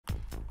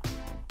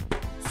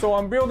So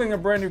I'm building a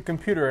brand new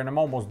computer and I'm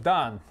almost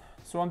done.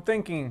 So I'm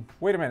thinking,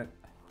 wait a minute,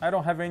 I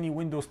don't have any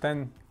Windows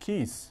 10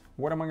 keys.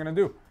 What am I gonna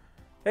do?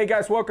 Hey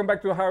guys, welcome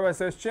back to the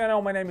HardwareSS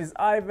channel. My name is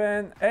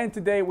Ivan, and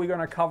today we're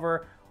gonna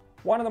cover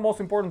one of the most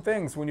important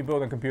things when you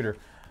build a computer.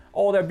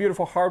 All that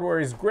beautiful hardware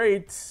is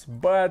great,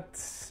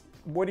 but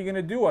what are you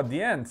gonna do at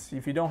the end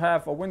if you don't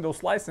have a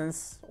Windows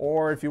license,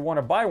 or if you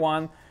wanna buy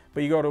one,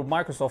 but you go to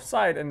Microsoft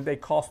site and they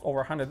cost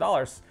over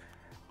 $100?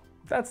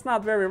 That's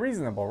not very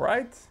reasonable,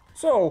 right?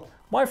 So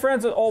my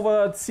friends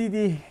over at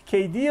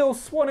CDK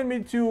Deals wanted me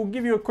to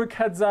give you a quick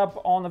heads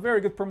up on a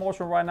very good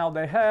promotion right now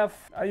they have.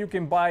 You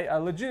can buy a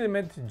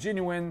legitimate,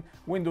 genuine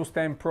Windows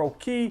 10 Pro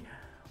key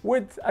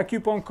with a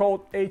coupon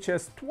code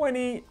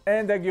HS20,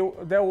 and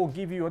that will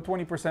give you a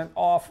 20%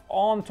 off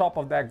on top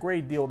of that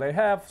great deal they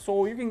have.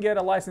 So you can get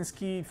a license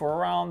key for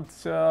around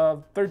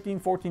 $13,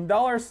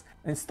 $14.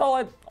 Install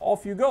it,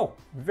 off you go.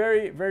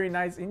 Very, very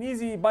nice and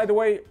easy. By the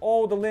way,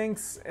 all the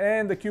links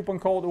and the coupon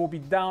code will be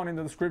down in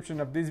the description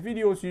of this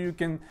video, so you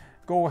can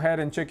go ahead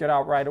and check it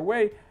out right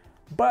away.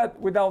 But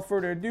without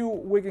further ado,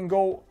 we can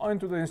go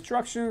into the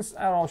instructions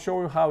and I'll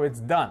show you how it's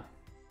done.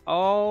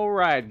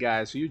 Alright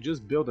guys, so you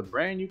just built a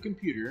brand new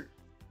computer,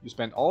 you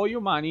spent all your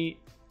money,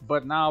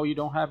 but now you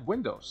don't have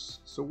Windows.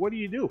 So what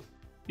do?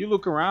 You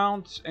look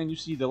around and you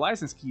see the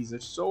license keys are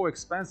so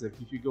expensive.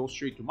 If you go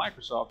straight to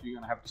Microsoft, you're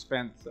gonna have to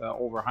spend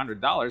over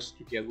 $100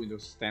 to get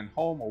Windows 10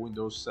 Home or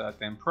Windows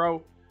 10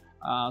 Pro.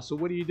 So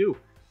what do?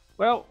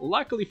 Well,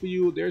 luckily for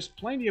you, there's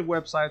plenty of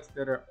websites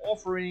that are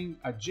offering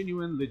a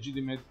genuine,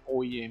 legitimate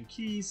OEM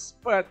keys,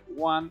 but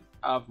one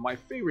of my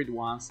favorite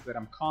ones that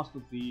I'm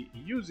constantly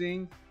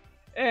using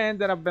and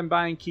that I've been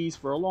buying keys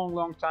for a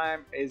long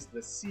time is the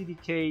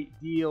CDK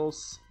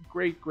Deals.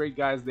 Great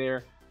guys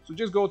there. So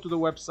just go to the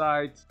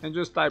website and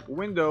just type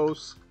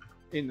Windows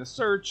in the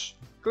search.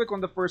 Click on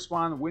the first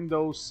one,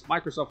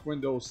 Microsoft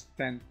Windows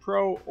 10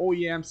 Pro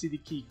OEM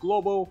CDK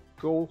Global.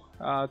 Go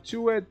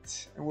to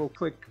it and we'll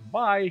click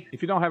buy.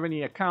 If you don't have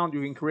any account,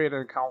 you can create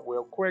an account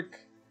real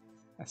quick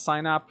and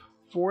sign up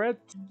for it.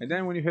 And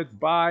then when you hit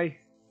buy,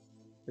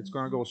 it's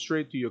going to go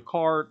straight to your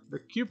card. The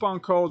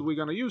coupon code we're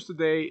going to use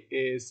today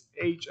is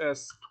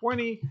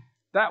HS20.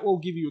 That will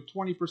give you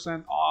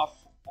 20%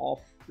 off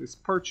this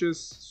purchase.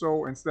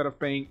 So instead of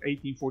paying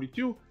 $18.42,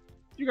 you're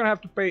going to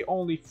have to pay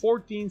only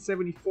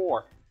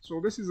 $14.74.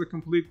 So this is a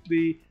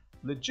completely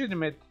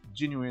legitimate,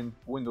 genuine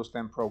Windows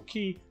 10 Pro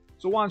key.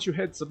 So once you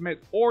hit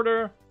submit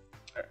order,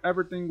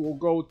 everything will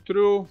go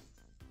through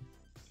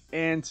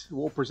and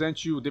will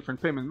present you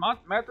different payment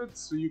methods.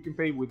 So you can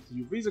pay with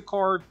your Visa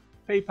card,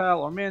 PayPal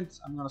or Mint.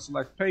 I'm going to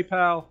select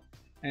PayPal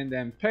and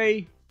then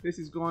pay. This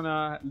is going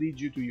to lead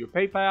you to your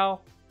PayPal.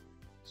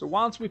 So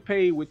once we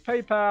pay with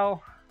PayPal,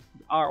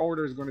 our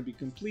order is going to be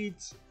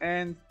complete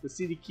and the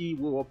CD key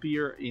will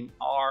appear in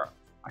our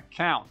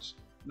account.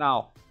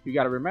 Now, you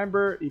got to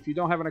remember, if you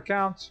don't have an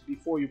account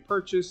before you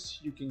purchase,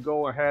 you can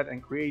go ahead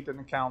and create an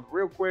account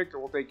real quick. It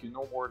will take you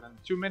no more than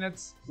 2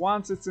 minutes.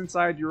 Once it's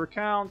inside your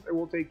account, it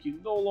will take you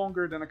no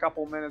longer than a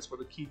couple minutes for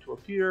the key to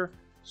appear.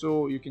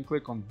 So you can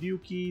click on view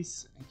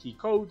keys and key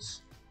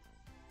codes.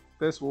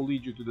 This will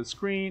lead you to the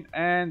screen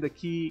and the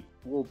key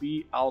will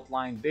be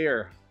outlined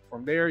there.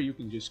 From there you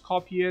can just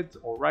copy it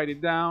or write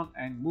it down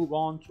and move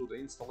on to the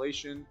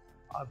installation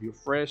of your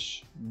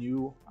fresh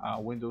new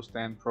Windows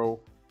 10 Pro.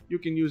 You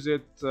can use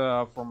it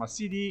from a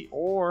CD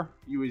or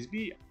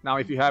USB. Now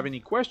if you have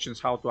any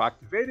questions how to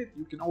activate it,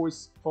 you can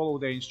always follow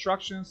the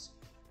instructions.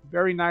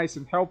 Very nice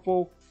and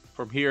helpful.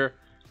 From here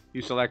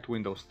you select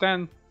Windows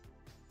 10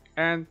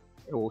 and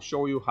it will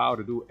show you how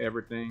to do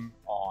everything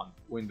on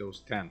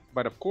Windows 10.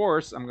 But of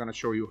course, I'm going to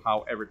show you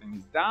how everything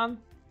is done.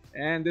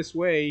 And this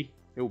way,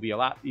 it will be a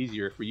lot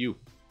easier for you.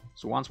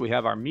 So once we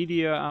have our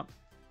media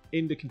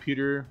in the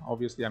computer,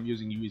 obviously I'm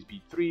using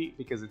USB 3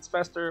 because it's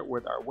faster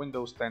with our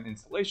Windows 10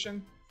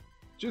 installation.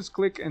 Just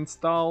click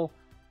install.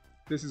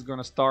 This is going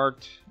to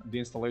start the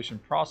installation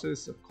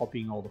process of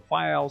copying all the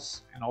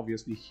files. And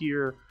obviously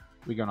here,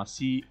 we're going to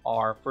see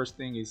our first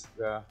thing is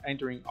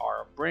entering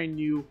our brand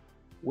new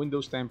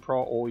Windows 10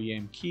 Pro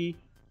OEM key.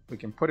 We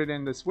can put it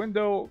in this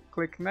window,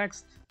 click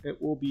next,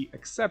 it will be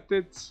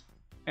accepted,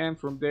 and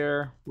from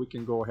there we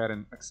can go ahead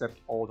and accept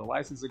all the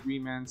license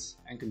agreements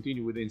and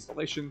continue with the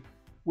installation,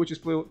 which is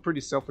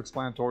pretty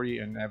self-explanatory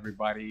and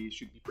everybody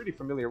should be pretty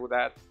familiar with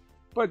that.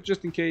 But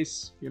just in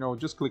case,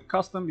 just click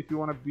custom if you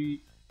want to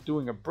be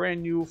doing a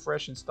brand new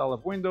fresh install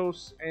of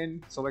Windows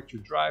and select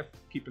your drive.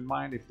 Keep in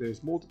mind if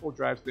there's multiple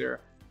drives there,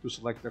 to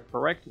select the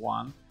correct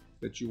one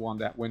that you want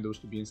that Windows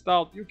to be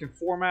installed. You can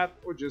format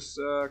or just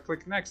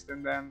click next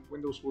and then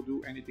Windows will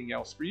do anything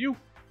else for you.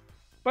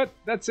 But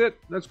that's it,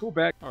 let's go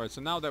back. All right, so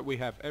now that we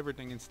have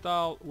everything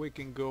installed, we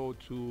can go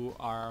to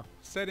our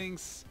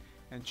settings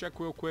and check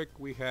real quick.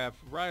 We have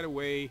right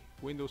away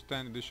Windows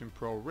 10 Edition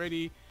Pro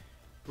ready,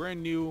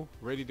 brand new,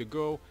 ready to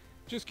go.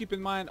 Just keep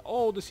in mind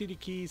all the CD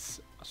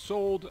keys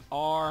sold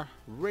are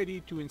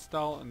ready to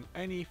install on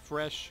any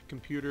fresh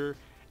computer,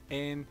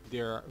 and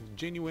they're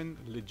genuine,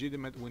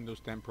 legitimate Windows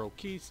 10 Pro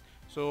keys.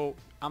 So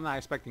I'm not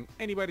expecting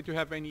anybody to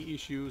have any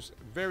issues.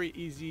 Very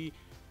easy.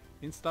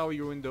 install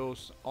your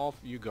Windows, off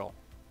you go.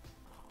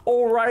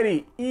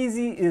 Alrighty,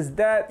 easy is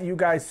that. You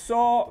guys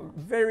saw,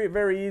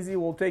 very easy.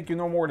 Will take you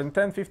no more than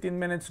 10-15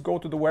 minutes. Go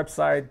to the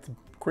website,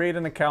 create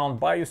an account,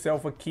 buy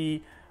yourself a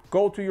key,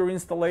 go to your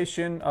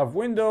installation of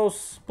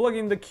Windows, plug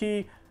in the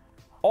key,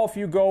 off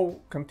you go,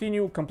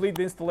 continue, complete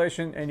the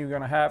installation, and you're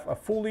gonna have a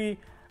fully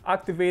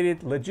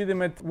activated,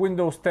 legitimate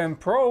Windows 10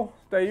 Pro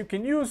that you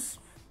can use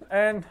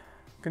and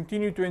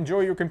continue to enjoy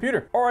your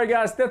computer. All right,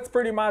 guys, that's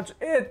pretty much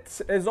it.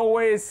 As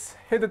always,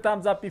 hit the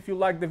thumbs up if you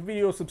like the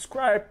video,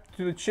 subscribe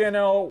to the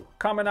channel.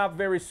 Coming up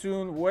very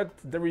soon with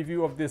the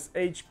review of this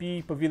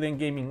HP Pavilion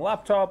Gaming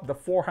laptop, the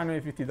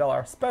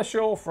 $450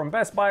 special from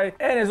Best Buy.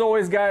 And as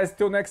always, guys,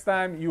 till next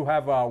time, you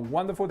have a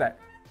wonderful day.